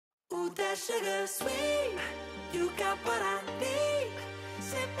that sugar sweet. You got what I need.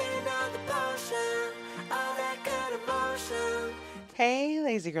 Sipping on the potion, all that good emotion. Hey,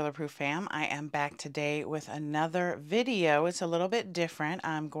 Lazy Girl Approved fam. I am back today with another video. It's a little bit different.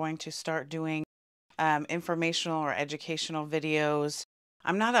 I'm going to start doing informational or educational videos.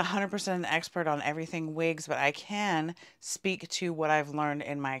 I'm not 100% an expert on everything wigs, but I can speak to what I've learned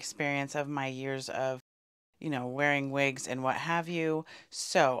in my experience of my years of, wearing wigs and what have you.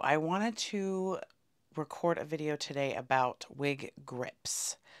 So I wanted to record a video today about wig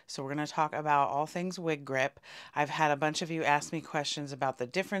grips. So we're going to talk about all things wig grip. I've had a bunch of you ask me questions about the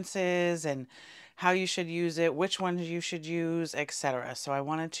differences and how you should use it, which ones you should use, etc. So I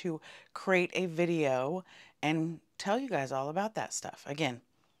wanted to create a video and tell you guys all about that stuff. Again,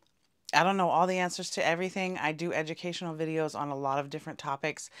 I don't know all the answers to everything. I do educational videos on a lot of different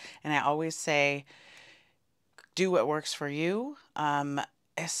topics, and I always say, do what works for you.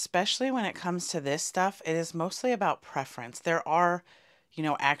 Especially when it comes to this stuff, it is mostly about preference. There are,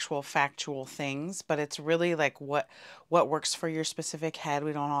 actual factual things, but it's really like what works for your specific head.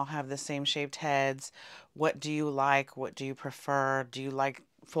 We don't all have the same shaped heads. What do you like? What do you prefer? Do you like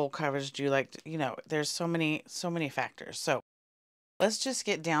full coverage? Do you like, there's so many factors. So let's just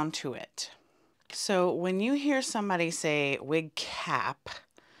get down to it. So when you hear somebody say wig cap,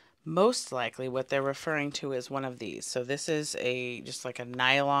 most likely what they're referring to is one of these. So this is just like a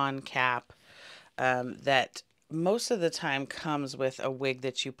nylon cap that most of the time comes with a wig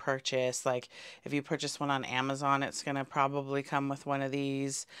that you purchase. Like if you purchase one on Amazon, it's going to probably come with one of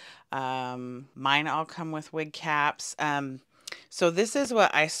these. Mine all come with wig caps. So this is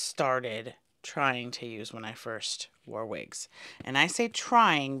what I started trying to use when I first wore wigs. And I say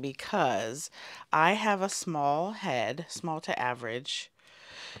trying because I have a small head, small to average.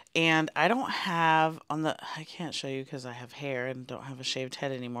 And I don't have I can't show you because I have hair and don't have a shaved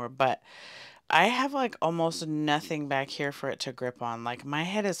head anymore, but I have like almost nothing back here for it to grip on. Like my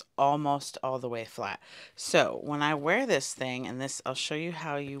head is almost all the way flat. So when I wear this thing, and this, I'll show you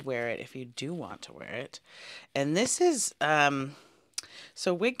how you wear it if you do want to wear it. And this is,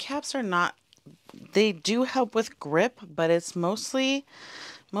 so wig caps are not, they do help with grip, but it's mostly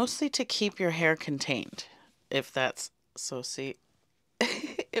to keep your hair contained. If that's, so see,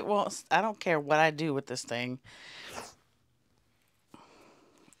 it won't, I don't care what I do with this thing.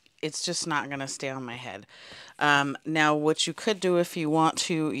 It's just not going to stay on my head. Now, what you could do if you want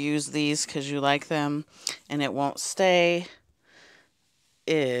to use these because you like them and it won't stay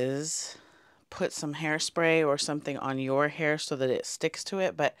is put some hairspray or something on your hair so that it sticks to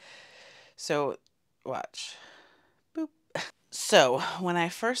it. But so watch. Boop. So when I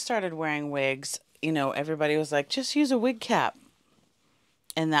first started wearing wigs, everybody was like, just use a wig cap.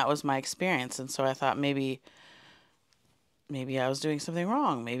 And that was my experience. And so I thought maybe I was doing something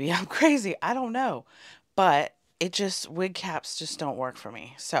wrong. Maybe I'm crazy. I don't know. But wig caps just don't work for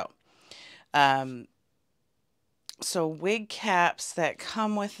me. So, so wig caps that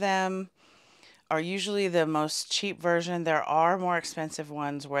come with them are usually the most cheap version. There are more expensive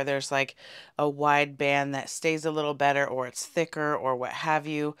ones where there's like a wide band that stays a little better, or it's thicker, or what have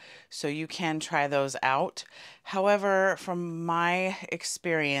you. So you can try those out. However, from my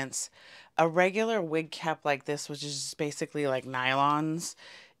experience, a regular wig cap like this, which is basically like nylons,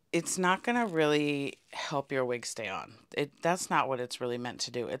 it's not going to really help your wig stay on. That's not what it's really meant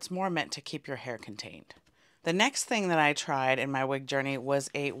to do. It's more meant to keep your hair contained. The next thing that I tried in my wig journey was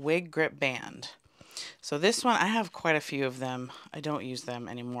a wig grip band. So this one, I have quite a few of them. I don't use them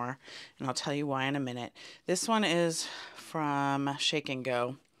anymore, and I'll tell you why in a minute. This one is from Shake and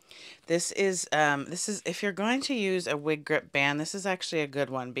Go. This is if you're going to use a wig grip band, this is actually a good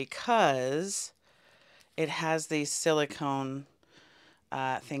one because it has these silicone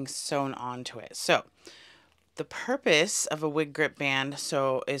things sewn onto it. So the purpose of a wig grip band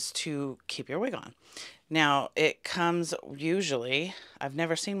is to keep your wig on. Now it comes usually, I've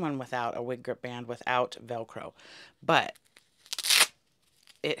never seen one without a wig grip band without Velcro, but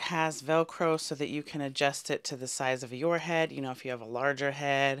it has Velcro so that you can adjust it to the size of your head. If you have a larger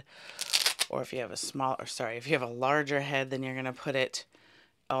head, or if you have if you have a larger head, then you're going to put it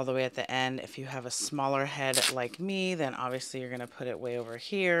all the way at the end. If you have a smaller head like me, then obviously you're going to put it way over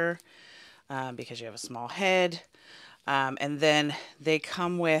here because you have a small head. And then they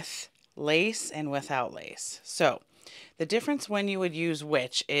come with lace and without lace. So the difference when you would use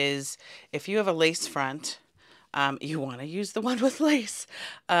which is if you have a lace front, you want to use the one with lace.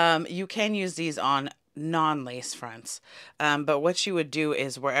 You can use these on non-lace fronts. But what you would do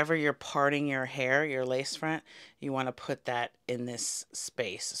is wherever you're parting your hair, your lace front, you want to put that in this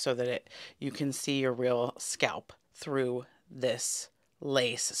space so that you can see your real scalp through this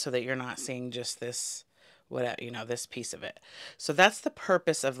lace so that you're not seeing just this, whatever, you know, this piece of it. So that's the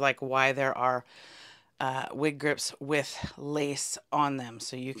purpose of like why there are wig grips with lace on them.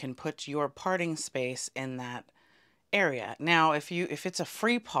 So you can put your parting space in that area. Now, if it's a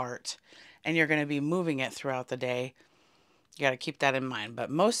free part and you're going to be moving it throughout the day, you got to keep that in mind. But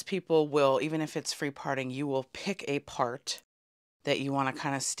most people will, even if it's free parting, you will pick a part that you want to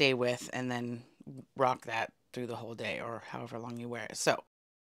kind of stay with and then rock that through the whole day or however long you wear it. So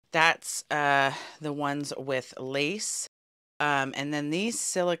that's the ones with lace. And then these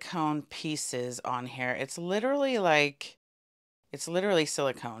silicone pieces on here, it's literally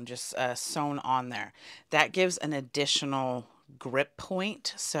silicone just sewn on there. That gives an additional grip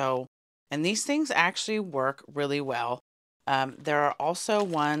point. So, and these things actually work really well. There are also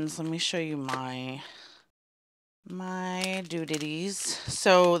ones, let me show you my doodies.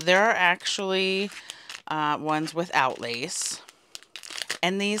 So there are actually ones without lace,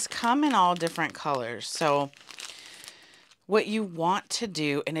 and these come in all different colors. So what you want to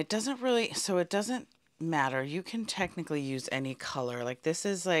do, and it doesn't really, so it doesn't matter. You can technically use any color. Like this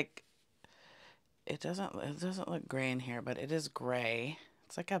is like, it doesn't look gray in here, but it is gray.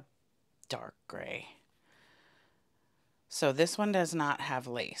 It's like a dark gray. So this one does not have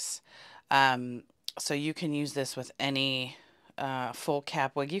lace. So you can use this with any full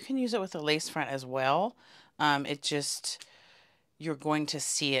cap wig. You can use it with a lace front as well. It just, you're going to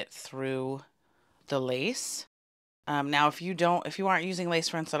see it through the lace. Now, if you aren't using lace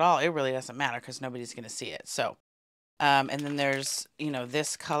fronts at all, it really doesn't matter because nobody's going to see it. So, and then there's, you know,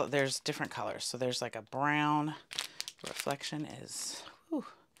 this color, there's different colors. So there's like a brown, reflection is, whew,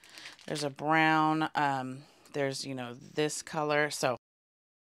 there's a brown, there's, you know, this color. So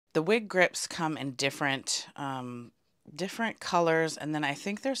the wig grips come in different colors. And then I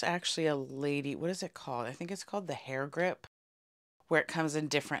think there's actually a lady, what is it called? I think it's called the hair grip, where it comes in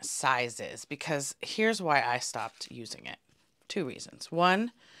different sizes, because here's why I stopped using it. 2 reasons.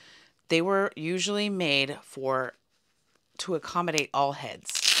 One, they were usually made to accommodate all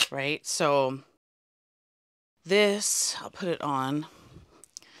heads, right? So this, I'll put it on.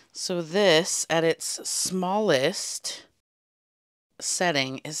 So this at its smallest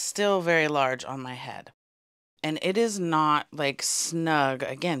setting is still very large on my head. And it is not like snug,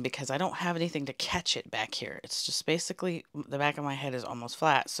 again, because I don't have anything to catch it back here. It's just basically the back of my head is almost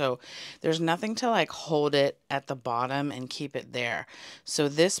flat. So there's nothing to like hold it at the bottom and keep it there. So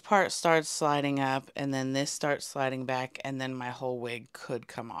this part starts sliding up and then this starts sliding back and then my whole wig could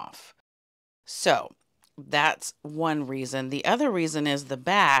come off. So that's one reason. The other reason is the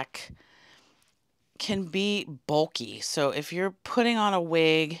back can be bulky. So if you're putting on a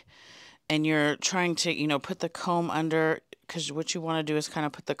wig and you're trying to, you know, put the comb under, because what you want to do is kind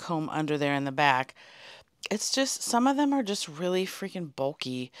of put the comb under there in the back. It's just, some of them are just really freaking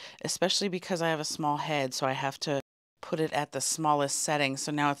bulky, especially because I have a small head, so I have to put it at the smallest setting.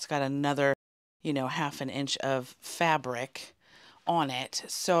 So now it's got another, you know, 1/2 inch of fabric on it.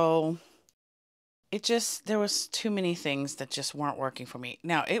 So it just, there was too many things that just weren't working for me.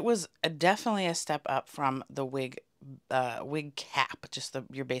 Now, it was definitely a step up from the wig cap, just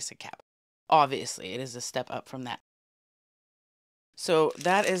your basic cap. Obviously, it is a step up from that. So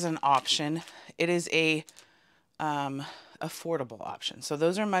that is an option. It is a affordable option. So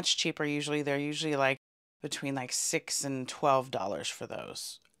those are much cheaper. Usually, they're usually like between like $6 and $12 for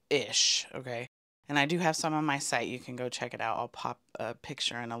those ish. Okay. And I do have some on my site. You can go check it out. I'll pop a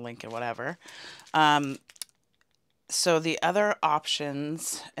picture and a link and whatever. So the other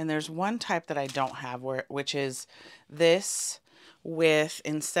options, and there's one type that I don't have, which is this with,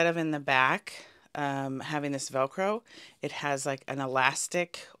 instead of in the back having this Velcro, it has like an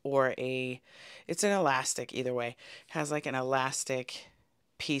elastic or it's an elastic either way. It has like an elastic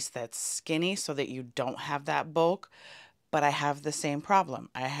piece that's skinny so that you don't have that bulk. But I have the same problem.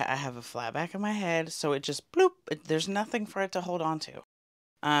 I have a flat back of my head, so it just bloop. There's nothing for it to hold on to.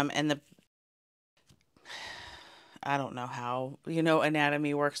 And I don't know how, you know,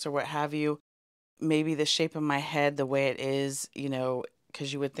 anatomy works or what have you. Maybe the shape of my head, the way it is, you know,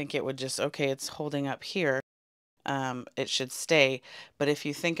 because you would think it would just, okay, it's holding up here. It should stay. But if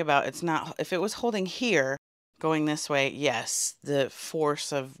you think about, it's not, if it was holding here, going this way, yes, the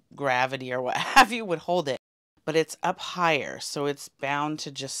force of gravity or what have you would hold it. But it's up higher, so it's bound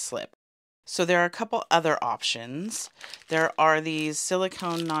to just slip. So there are a couple other options. There are these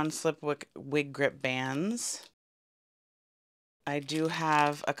silicone non-slip wig grip bands. I do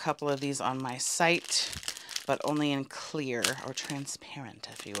have a couple of these on my site, but only in clear or transparent,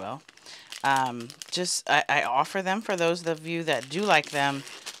 if you will. I offer them for those of you that do like them.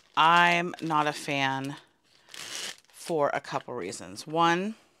 I'm not a fan for a couple reasons.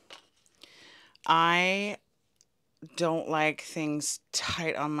 One, I don't like things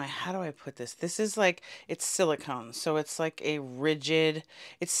tight on my, how do I put this? This is like, it's silicone, so it's like a rigid,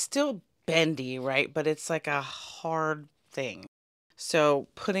 it's still bendy, right? But it's like a hard thing. So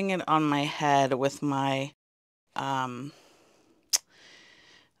putting it on my head with my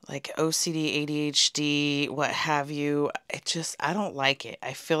like OCD, ADHD, what have you, it just, I don't like it.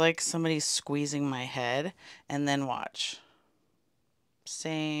 I feel like somebody's squeezing my head. And then watch.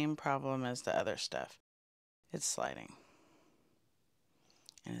 Same problem as the other stuff. It's sliding.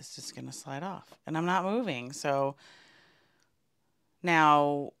 And it's just going to slide off. And I'm not moving. So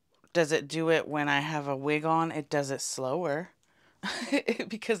now, does it do it when I have a wig on? It does it slower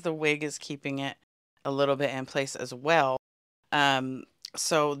because the wig is keeping it a little bit in place as well.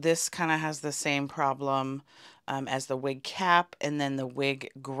 So this kind of has the same problem as the wig cap and then the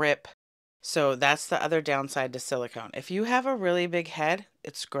wig grip. So that's the other downside to silicone. If you have a really big head,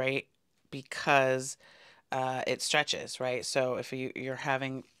 it's great because it stretches, right? So if you're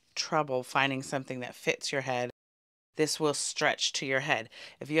having trouble finding something that fits your head, this will stretch to your head.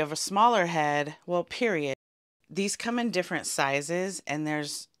 If you have a smaller head, well, period. These come in different sizes, and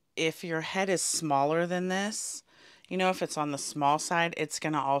if your head is smaller than this, you know, if it's on the small side, it's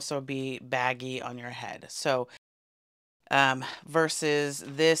going to also be baggy on your head. So versus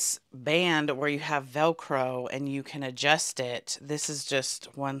this band where you have Velcro and you can adjust it, this is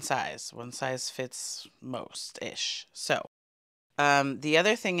just one size. One size fits most-ish. So the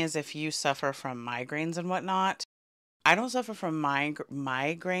other thing is if you suffer from migraines and whatnot, I don't suffer from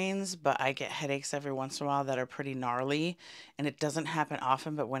migraines, but I get headaches every once in a while that are pretty gnarly, and it doesn't happen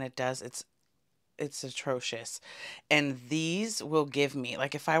often, but when it does, it's atrocious. And these will give me,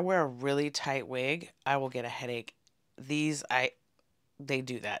 like if I wear a really tight wig, I will get a headache. They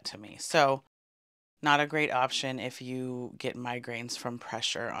do that to me. So not a great option if you get migraines from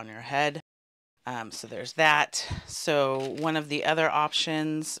pressure on your head. So there's that. So one of the other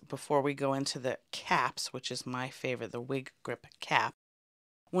options before we go into the caps, which is my favorite, the wig grip cap.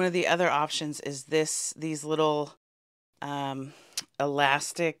 One of the other options is these little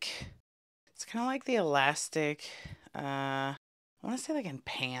elastic. It's kind of like the elastic. I want to say like in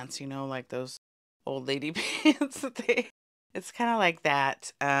pants, you know, like those old lady pants that it's kind of like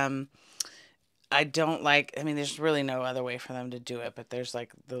that. I don't like, I mean, there's really no other way for them to do it, but there's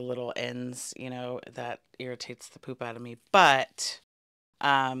like the little ends, you know, that irritates the poop out of me. But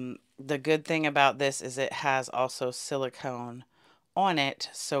the good thing about this is it has also silicone on it,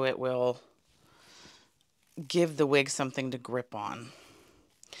 so it will give the wig something to grip on.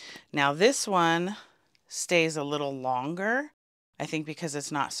 Now this one stays a little longer, I think because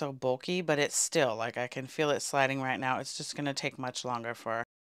it's not so bulky, but it's still, like I can feel it sliding right now. It's just going to take much longer for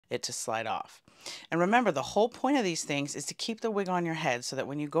it to slide off. And remember, the whole point of these things is to keep the wig on your head so that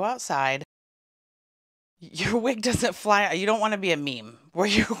when you go outside, your wig doesn't fly. You don't want to be a meme where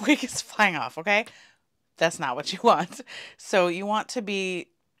your wig is flying off, okay? That's not what you want. So you want to be,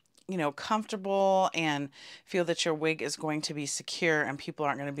 you know, comfortable and feel that your wig is going to be secure and people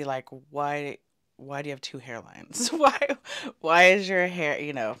aren't going to be like, why do you have two hairlines? Why is your hair,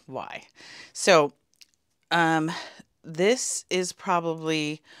 you know, why? So this is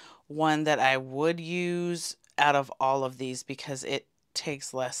probably one that I would use out of all of these because it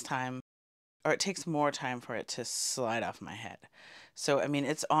takes less time, or it takes more time for it to slide off my head. So, I mean,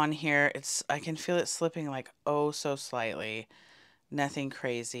 it's on here. I can feel it slipping like oh so slightly. Nothing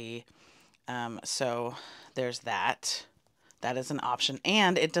crazy. So there's that. That is an option.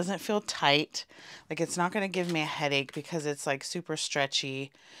 And it doesn't feel tight. Like it's not going to give me a headache because it's like super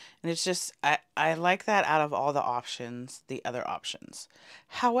stretchy. And it's just, I like that out of all the options, the other options.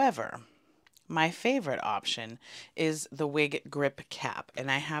 However, my favorite option is the wig grip cap.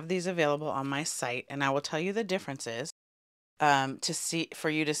 And I have these available on my site and I will tell you the differences for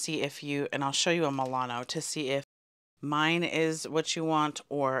you to see if you, and I'll show you a Milano to see if mine is what you want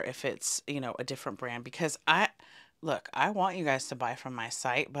or if it's, you know, a different brand, because look, I want you guys to buy from my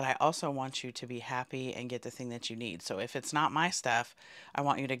site, but I also want you to be happy and get the thing that you need. So if it's not my stuff, I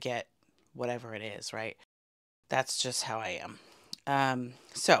want you to get whatever it is, right? That's just how I am.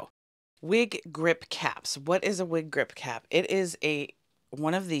 So wig grip caps. What is a wig grip cap? It is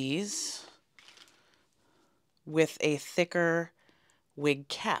one of these with a thicker wig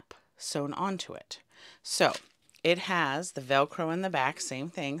cap sewn onto it. So it has the Velcro in the back, same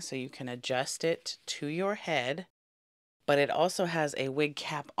thing, so you can adjust it to your head, but it also has a wig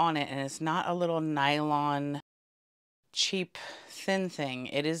cap on it, and it's not a little nylon, cheap, thin thing.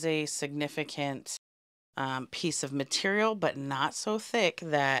 It is a significant piece of material, but not so thick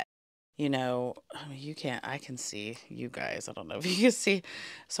that, you know, I mean, you can't, I can see you guys. I don't know if you can see.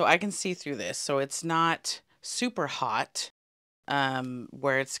 So I can see through this. So it's not super hot,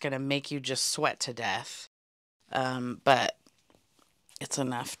 where it's going to make you just sweat to death. But it's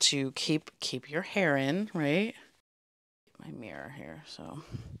enough to keep your hair in, right? My mirror here. So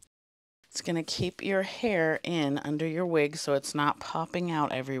it's going to keep your hair in under your wig so it's not popping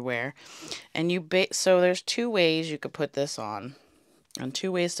out everywhere. And so there's two ways you could put this on, and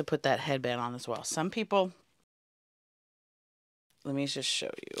two ways to put that headband on as well. Some people, let me just show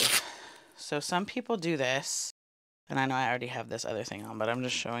you. So some people do this, and I know I already have this other thing on, but I'm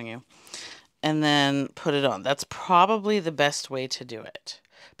just showing you. And then put it on. That's probably the best way to do it,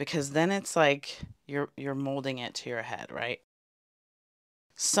 because then it's like you're molding it to your head, right?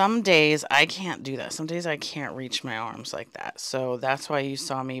 Some days I can't do that. Some days I can't reach my arms like that. So that's why you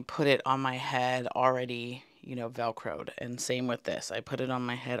saw me put it on my head already, you know, Velcroed. And same with this. I put it on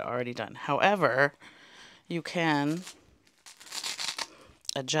my head already done. However, you can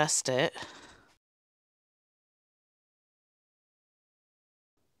adjust it.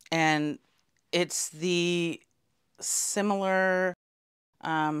 And it's the similar,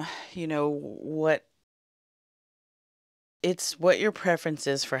 you know, it's what your preference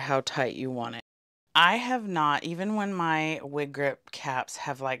is for how tight you want it. I have not, even when my wig grip caps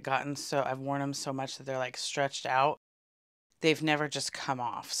have like gotten so, I've worn them so much that they're like stretched out, they've never just come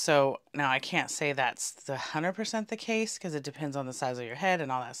off. So now I can't say that's the 100% the case, because it depends on the size of your head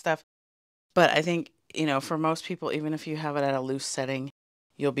and all that stuff. But I think, you know, for most people, even if you have it at a loose setting,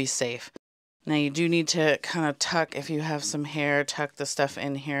 you'll be safe. Now you do need to kind of tuck, if you have some hair, tuck the stuff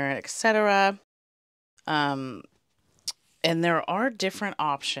in here, etc. And there are different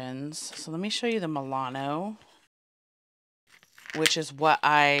options. So let me show you the Milano, which is what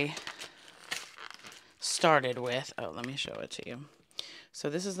I started with. Oh, let me show it to you. So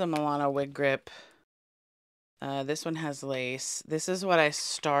this is the Milano wig grip. This one has lace. This is what I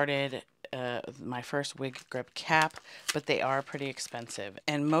started, my first wig grip cap, but they are pretty expensive.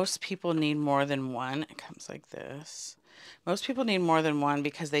 And most people need more than one. It comes like this. Most people need more than one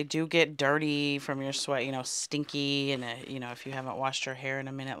because they do get dirty from your sweat, you know, stinky. And, you know, if you haven't washed your hair in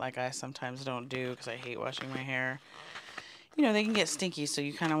a minute, like I sometimes don't do because I hate washing my hair, you know, they can get stinky. So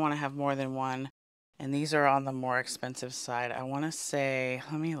you kind of want to have more than one. And these are on the more expensive side. I want to say,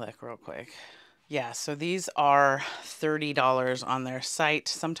 let me look real quick. Yeah, so these are $30 on their site.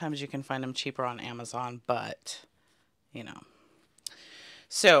 Sometimes you can find them cheaper on Amazon, but, you know.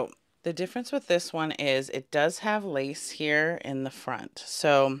 So the difference with this one is it does have lace here in the front.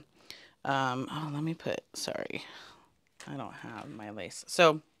 So, oh, let me put, sorry, I don't have my lace.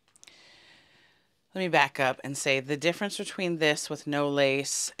 So let me back up and say the difference between this with no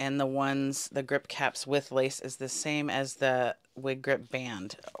lace and the grip caps with lace is the same as the wig grip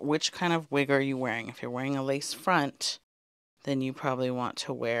band. Which kind of wig are you wearing? If you're wearing a lace front, then you probably want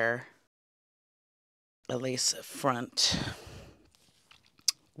to wear a lace front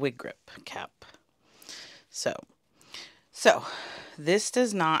wig grip cap. So this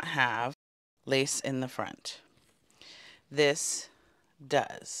does not have lace in the front. This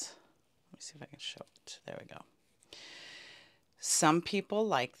does. Let me see if I can show it. There we go. Some people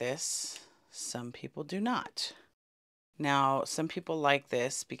like this. Some people do not. Now, some people like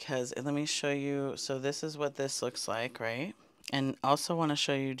this because, let me show you. So this is what this looks like, right? And also want to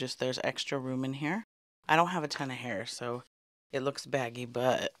show you just there's extra room in here. I don't have a ton of hair, so it looks baggy,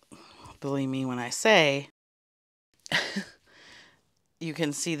 but believe me when I say you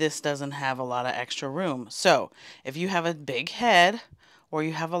can see this doesn't have a lot of extra room. So if you have a big head or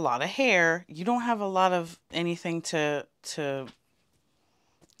you have a lot of hair, you don't have a lot of anything you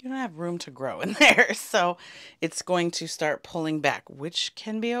don't have room to grow in there. So it's going to start pulling back, which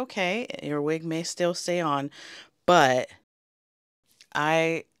can be okay. Your wig may still stay on, but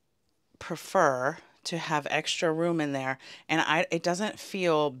I prefer to have extra room in there, and it doesn't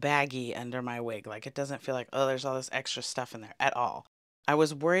feel baggy under my wig. Like, it doesn't feel like, oh, there's all this extra stuff in there at all. I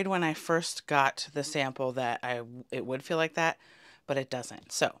was worried when I first got the sample that it would feel like that, but it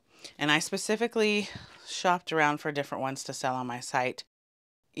doesn't. So, and I specifically shopped around for different ones to sell on my site,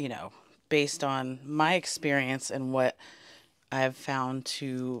 you know, based on my experience and what I've found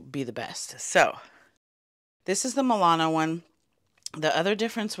to be the best. So this is the Milano one. The other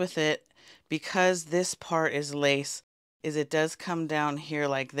difference with it, because this part is lace, is it does come down here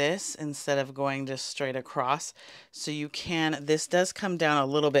like this instead of going just straight across. So this does come down a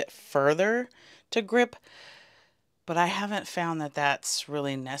little bit further to grip, but I haven't found that that's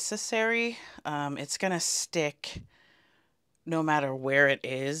really necessary. It's going to stick no matter where it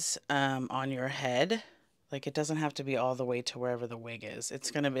is on your head. Like, it doesn't have to be all the way to wherever the wig is.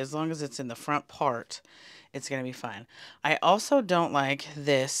 It's going to be, as long as it's in the front part, it's going to be fine. I also don't like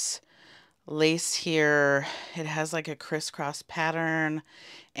this lace here. It has like a crisscross pattern,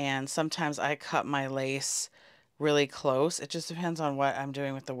 and sometimes I cut my lace really close. It just depends on what I'm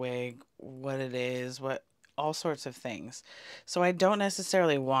doing with the wig, what it is, what all sorts of things. So I don't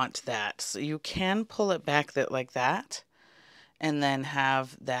necessarily want that. So you can pull it back like that and then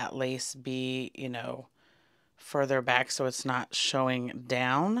have that lace be, you know, further back so it's not showing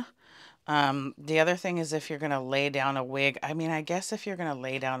down. The other thing is if you're going to lay down a wig, I mean, I guess if you're going to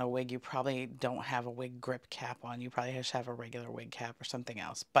lay down a wig, you probably don't have a wig grip cap on. You probably just have a regular wig cap or something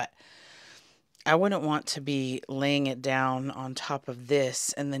else. But I wouldn't want to be laying it down on top of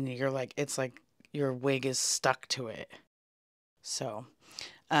this and then you're like, it's like your wig is stuck to it. So,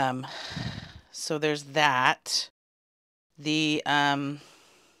 so there's that. The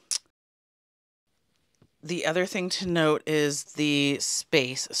other thing to note is the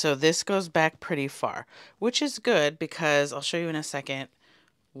space. So this goes back pretty far, which is good because I'll show you in a second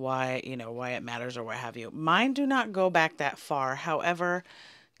why, you know, why it matters or what have you. Mine do not go back that far. However,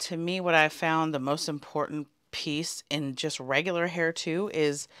 to me, what I found the most important piece in just regular hair too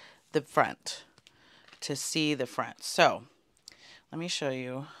is the front, to see the front. So let me show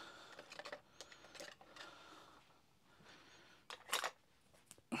you.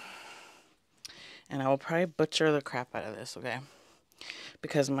 And I will probably butcher the crap out of this, okay?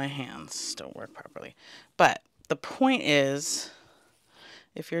 Because my hands don't work properly. But the point is,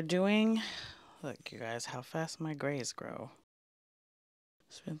 if you're doing, look you guys, how fast my grays grow.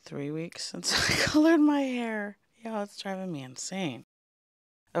 It's been 3 weeks since I colored my hair. Y'all, it's driving me insane.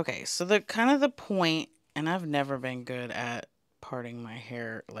 Okay, so the point, and I've never been good at parting my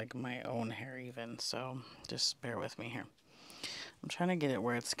hair, like my own hair even, so just bear with me here. I'm trying to get it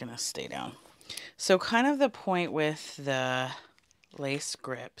where it's gonna stay down. So kind of the point with the lace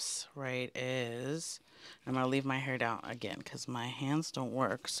grips, right, is, I'm going to leave my hair down again because my hands don't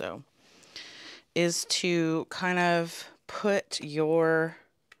work, so, is to kind of put your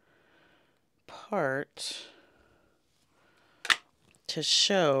part to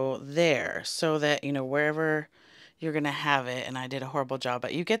show there so that, you know, wherever you're going to have it, and I did a horrible job,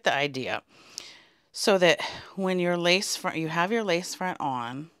 but you get the idea. So that when your lace front, you have your lace front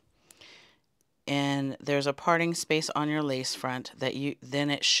on, and there's a parting space on your lace front that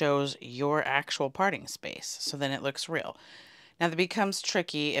then it shows your actual parting space. So then it looks real. Now that becomes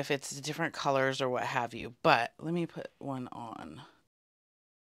tricky if it's different colors or what have you, but let me put one on.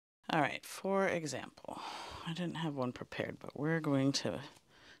 All right, for example, I didn't have one prepared, but we're going to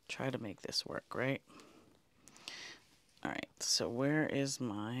try to make this work, right? All right, so where is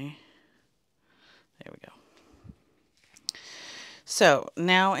my, there we go. So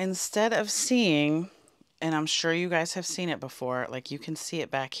now instead of seeing, and I'm sure you guys have seen it before, like you can see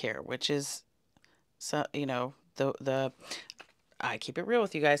it back here, which is, so, you know, I keep it real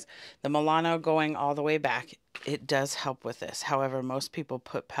with you guys, the Milano going all the way back, it does help with this. However, most people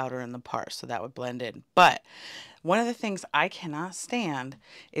put powder in the part, so that would blend in. But one of the things I cannot stand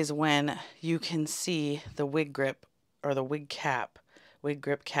is when you can see the wig grip or the wig cap, wig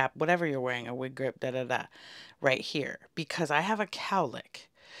grip cap, whatever you're wearing, a wig grip, right here, because I have a cowlick.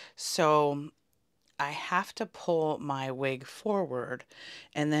 So I have to pull my wig forward,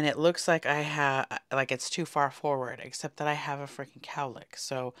 and then it looks like like it's too far forward, except that I have a freaking cowlick.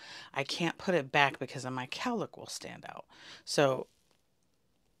 So I can't put it back because then my cowlick will stand out. So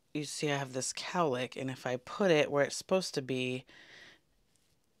you see I have this cowlick, and if I put it where it's supposed to be,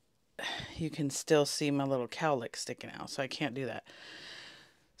 you can still see my little cowlick sticking out. So I can't do that.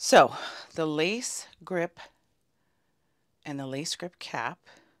 So the lace grip and the lace grip cap,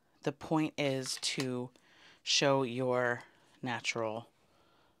 the point is to show your natural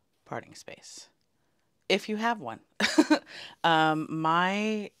parting space, if you have one.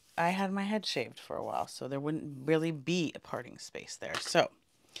 I had my head shaved for a while, so there wouldn't really be a parting space there. So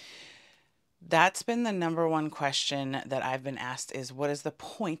that's been the number one question that I've been asked is, what is the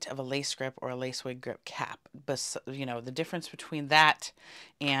point of a lace grip or a lace wig grip cap? But, you know, the difference between that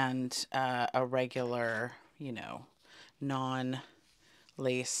and a regular, you know, non-lace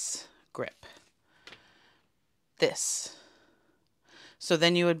grip. This. So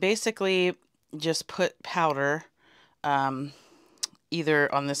then you would basically just put powder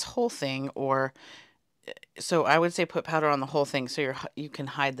either on this whole thing, or so I would say put powder on the whole thing so you can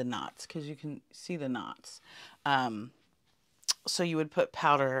hide the knots, because you can see the knots. So you would put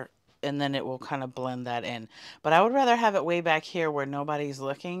powder and then it will kind of blend that in. But I would rather have it way back here where nobody's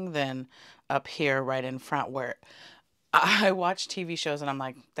looking than up here right in front where I watch TV shows and I'm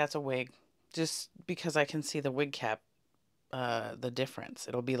like, that's a wig. just because I can see the wig cap, the difference.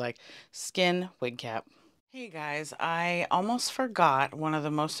 It'll be like skin, wig cap. Hey guys, I almost forgot one of the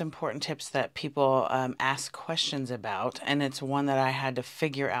most important tips that people ask questions about, and it's one that I had to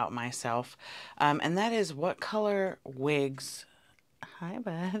figure out myself, and that is what color wigs. Hi,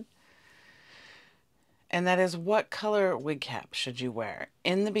 bud. And that is, what color wig cap should you wear?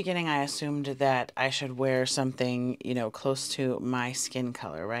 In the beginning, I assumed that I should wear something, you know, close to my skin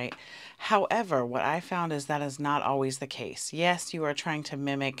color, right? However, what I found is that is not always the case. Yes, you are trying to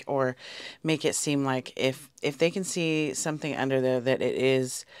mimic or make it seem like if they can see something under there that it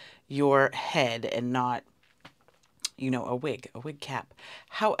is your head and not, you know, a wig cap.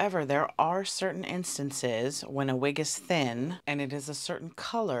 However, there are certain instances when a wig is thin and it is a certain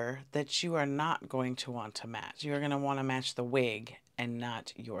color that you are not going to want to match. You're going to want to match the wig and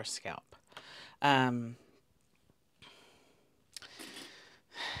not your scalp.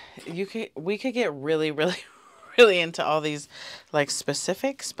 We could get really, really, really into all these like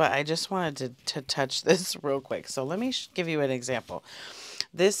specifics, but I just wanted to touch this real quick. So let me give you an example.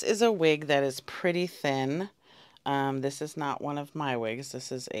 This is a wig that is pretty thin. This is not one of my wigs.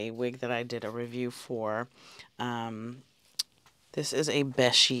 This is a wig that I did a review for. This is a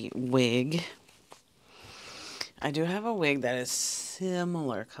Beshi wig. I do have a wig that is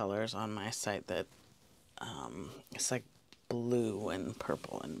similar colors on my site that it's like blue and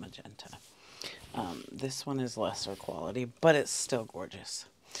purple and magenta. This one is lesser quality, but it's still gorgeous.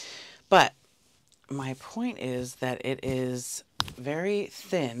 But my point is that it is very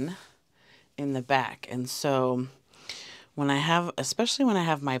thin in the back, and so when I have, especially when I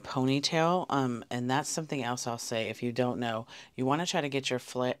have my ponytail, and that's something else I'll say, if you don't know, you want to try to get your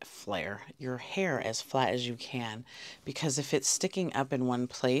your hair as flat as you can, because if it's sticking up in one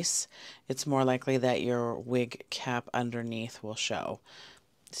place, it's more likely that your wig cap underneath will show.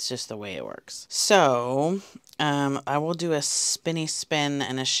 It's just the way it works. So, I will do a spinny spin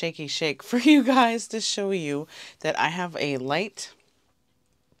and a shaky shake for you guys to show you that I have a light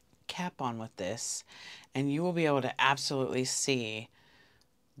cap on with this, and you will be able to absolutely see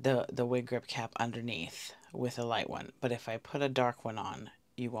the wig grip cap underneath with a light one. But if I put a dark one on,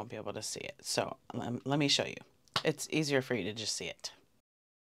 you won't be able to see it. So let me show you. It's easier for you to just see it.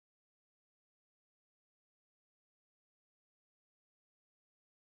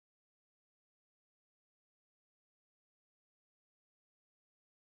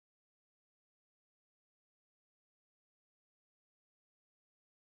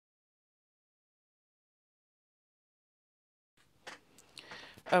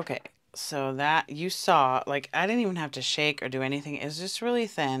 Okay, so that you saw, like, I didn't even have to shake or do anything. It's just really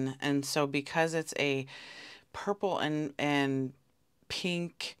thin. And so because it's a purple and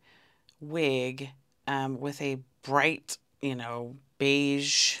pink wig with a bright, you know,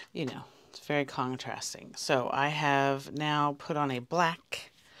 beige, you know, it's very contrasting. So I have now put on a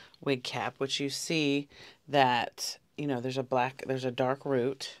black wig cap, which you see that, you know, there's a dark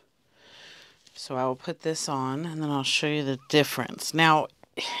root. So I will put this on and then I'll show you the difference. Now,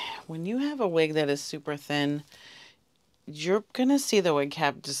 when you have a wig that is super thin, you're gonna see the wig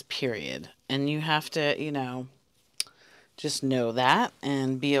cap just period. And you have to, you know, just know that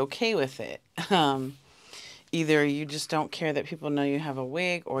and be okay with it. Either you just don't care that people know you have a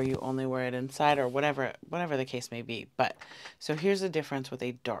wig, or you only wear it inside, or whatever the case may be. But so here's the difference with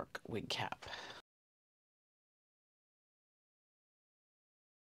a dark wig cap.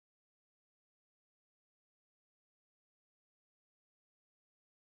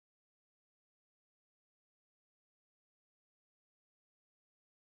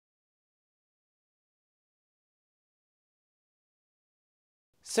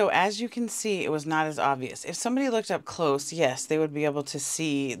 So as you can see, it was not as obvious. If somebody looked up close, yes, they would be able to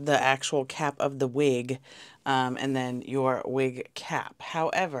see the actual cap of the wig, and then your wig cap.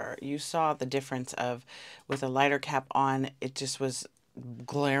 However, you saw the difference of, with a lighter cap on, it just was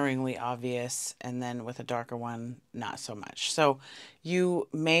glaringly obvious, and then with a darker one, not so much. So you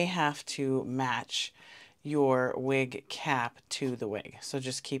may have to match your wig cap to the wig. So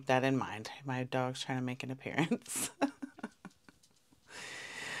just keep that in mind. My dog's trying to make an appearance.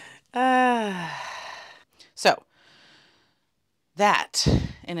 So that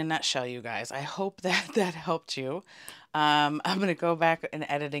in a nutshell, you guys, I hope that that helped you. I'm going to go back in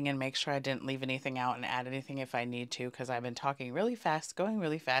editing and make sure I didn't leave anything out and add anything if I need to, because I've been talking really fast, going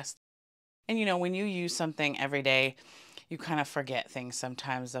really fast. And you know, when you use something every day, you kind of forget things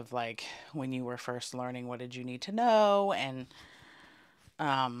sometimes, of like when you were first learning, what did you need to know? And,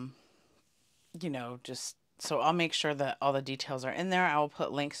 you know, just so I'll make sure that all the details are in there. I will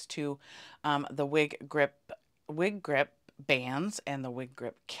put links to the wig grip bands and the wig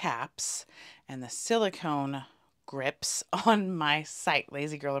grip caps and the silicone grips on my site,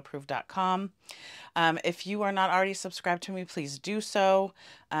 lazygirlapproved.com. If you are not already subscribed to me, please do so.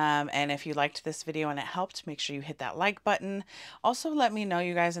 And if you liked this video and it helped, make sure you hit that like button. Also, let me know,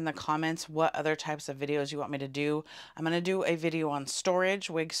 you guys, in the comments what other types of videos you want me to do. I'm going to do a video on storage,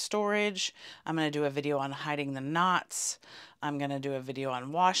 wig storage. I'm going to do a video on hiding the knots. I'm going to do a video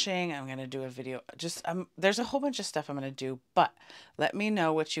on washing. I'm going to do a video, just, there's a whole bunch of stuff I'm going to do, but let me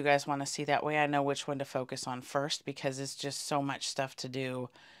know what you guys want to see. That way I know which one to focus on first, because it's just so much stuff to do.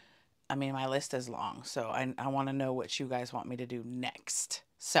 I mean, my list is long, so I want to know what you guys want me to do next.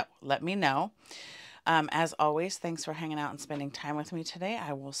 So let me know. As always, thanks for hanging out and spending time with me today.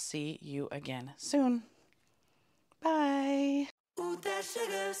 I will see you again soon. Bye. Ooh, that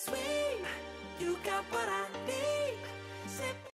sugar sweet. You got what I